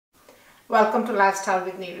Welcome to Lifestyle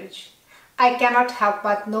with Neeraj. I cannot help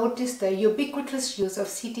but notice the ubiquitous use of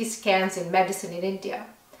CT scans in medicine in India.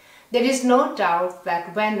 There is no doubt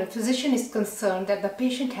that when a physician is concerned that the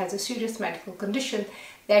patient has a serious medical condition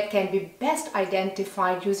that can be best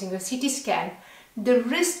identified using a CT scan, the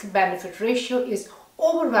risk-benefit ratio is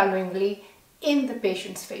overwhelmingly in the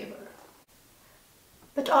patient's favor.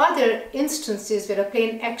 But are there instances where a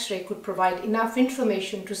plain X-ray could provide enough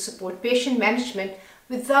information to support patient management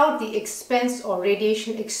without the expense or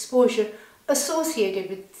radiation exposure associated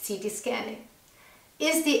with CT scanning?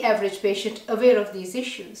 Is the average patient aware of these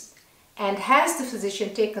issues? And has the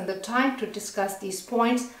physician taken the time to discuss these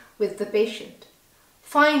points with the patient?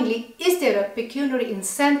 Finally, is there a pecuniary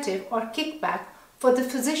incentive or kickback for the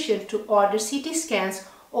physician to order CT scans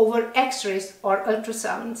over X-rays or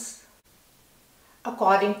ultrasounds?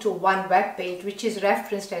 According to one web page, which is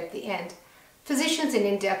referenced at the end, physicians in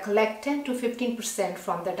India collect 10 to 15%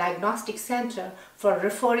 from the diagnostic center for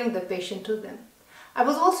referring the patient to them. I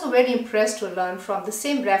was also very impressed to learn from the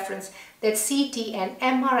same reference that CT and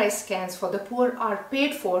MRI scans for the poor are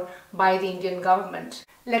paid for by the Indian government.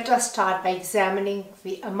 Let us start by examining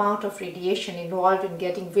the amount of radiation involved in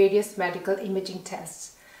getting various medical imaging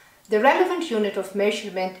tests. The relevant unit of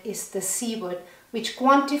measurement is the sievert, which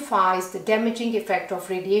quantifies the damaging effect of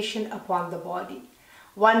radiation upon the body.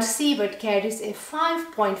 One sievert carries a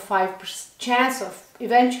 5.5% chance of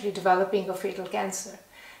eventually developing a fatal cancer.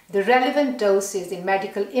 The relevant doses in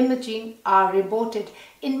medical imaging are reported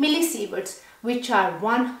in millisieverts, which are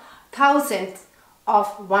 1,000th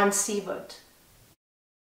of one sievert.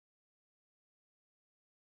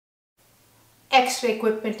 X-ray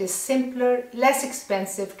equipment is simpler, less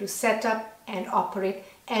expensive to set up and operate,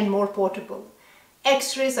 and more portable.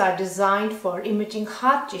 X-rays are designed for imaging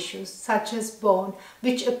hard tissues such as bone,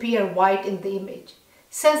 which appear white in the image.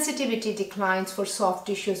 Sensitivity declines for soft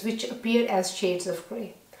tissues, which appear as shades of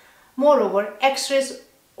gray. Moreover, X-rays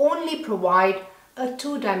only provide a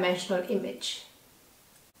two-dimensional image.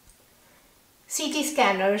 CT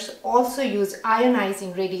scanners also use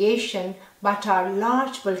ionizing radiation but are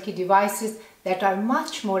large, bulky devices that are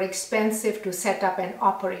much more expensive to set up and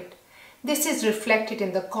operate. This is reflected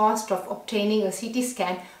in the cost of obtaining a CT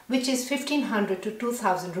scan, which is 1,500 to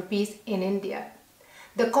 2,000 rupees in India.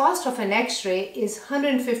 The cost of an X-ray is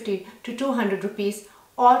 150 to 200 rupees,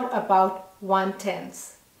 or about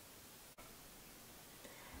 1/10.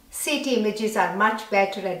 CT images are much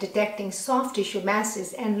better at detecting soft tissue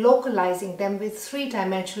masses and localizing them with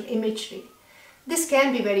three-dimensional imagery. This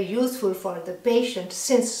can be very useful for the patient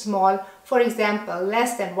since small, for example,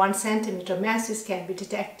 less than 1 centimeter masses can be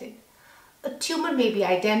detected. A tumor may be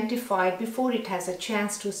identified before it has a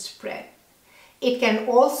chance to spread. It can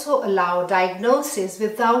also allow diagnosis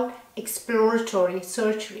without exploratory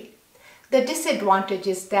surgery. The disadvantage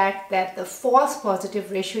is that the false positive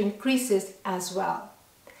ratio increases as well.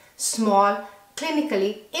 Small,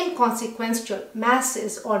 clinically inconsequential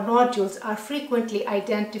masses or nodules are frequently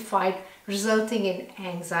identified, resulting in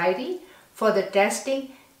anxiety for the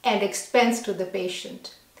testing and expense to the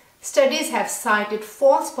patient. Studies have cited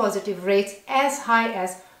false positive rates as high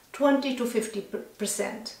as 20 to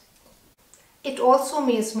 50%. It also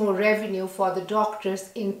means more revenue for the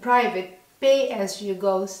doctors in private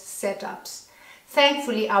pay-as-you-go setups.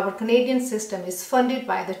 Thankfully, our Canadian system is funded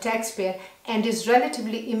by the taxpayer and is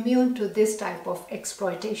relatively immune to this type of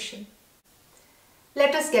exploitation.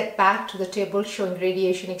 Let us get back to the table showing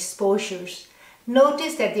radiation exposures.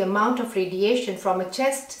 Notice that the amount of radiation from a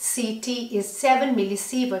chest CT is 7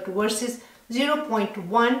 millisievert versus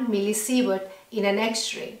 0.1 millisievert in an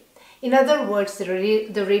X-ray. In other words,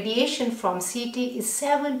 the radiation from CT is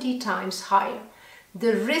 70 times higher.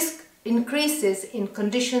 The risk increases in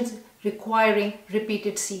conditions requiring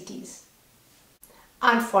repeated CTs.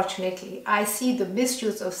 Unfortunately, I see the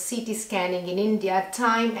misuse of CT scanning in India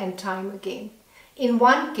time and time again. In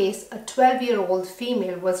one case, a 12-year-old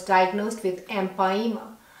female was diagnosed with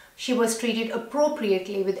empyema. She was treated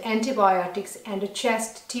appropriately with antibiotics and a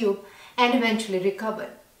chest tube and eventually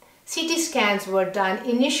recovered. CT scans were done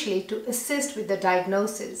initially to assist with the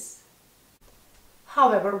diagnosis.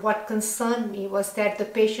 However, what concerned me was that the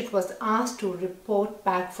patient was asked to report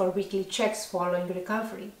back for weekly checks following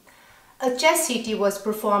recovery. A chest CT was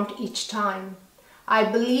performed each time. I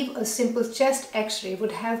believe a simple chest X-ray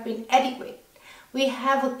would have been adequate. We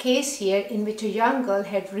have a case here in which a young girl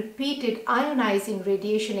had repeated ionizing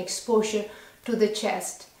radiation exposure to the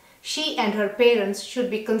chest. She and her parents should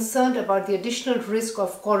be concerned about the additional risk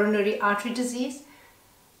of coronary artery disease,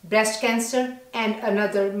 breast cancer, and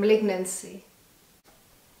another malignancy.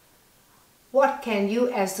 What can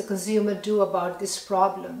you as the consumer do about this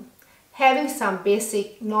problem? Having some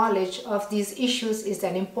basic knowledge of these issues is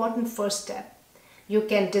an important first step. You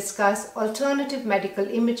can discuss alternative medical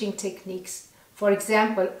imaging techniques. For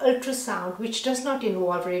example, ultrasound, which does not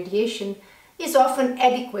involve radiation, is often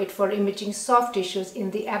adequate for imaging soft tissues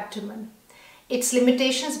in the abdomen. Its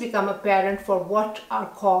limitations become apparent for what are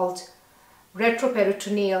called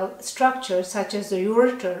retroperitoneal structures such as the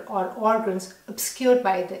ureter or organs obscured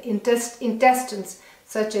by the intestines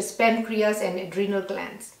such as pancreas and adrenal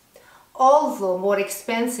glands. Although more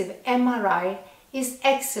expensive, MRI is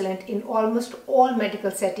excellent in almost all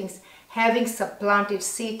medical settings, having supplanted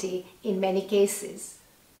CT in many cases.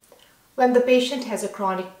 When the patient has a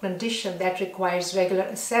chronic condition that requires regular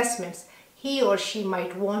assessments, he or she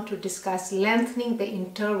might want to discuss lengthening the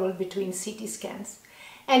interval between CT scans.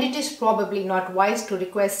 And it is probably not wise to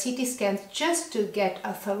request CT scans just to get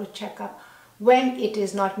a thorough checkup when it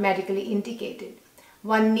is not medically indicated.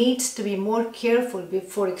 One needs to be more careful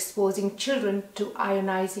before exposing children to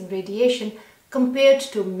ionizing radiation compared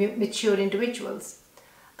to mature individuals.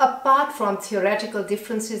 Apart from theoretical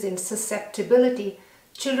differences in susceptibility,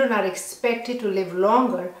 children are expected to live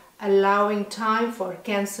longer, allowing time for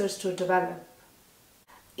cancers to develop.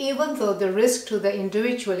 Even though the risk to the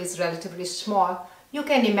individual is relatively small, you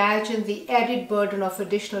can imagine the added burden of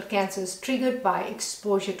additional cancers triggered by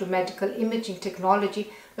exposure to medical imaging technology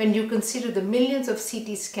when you consider the millions of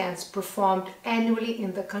CT scans performed annually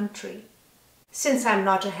in the country. Since I'm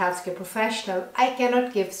not a healthcare professional, I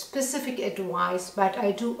cannot give specific advice, but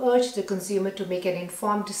I do urge the consumer to make an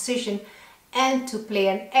informed decision and to play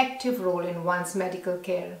an active role in one's medical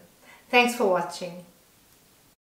care. Thanks for watching.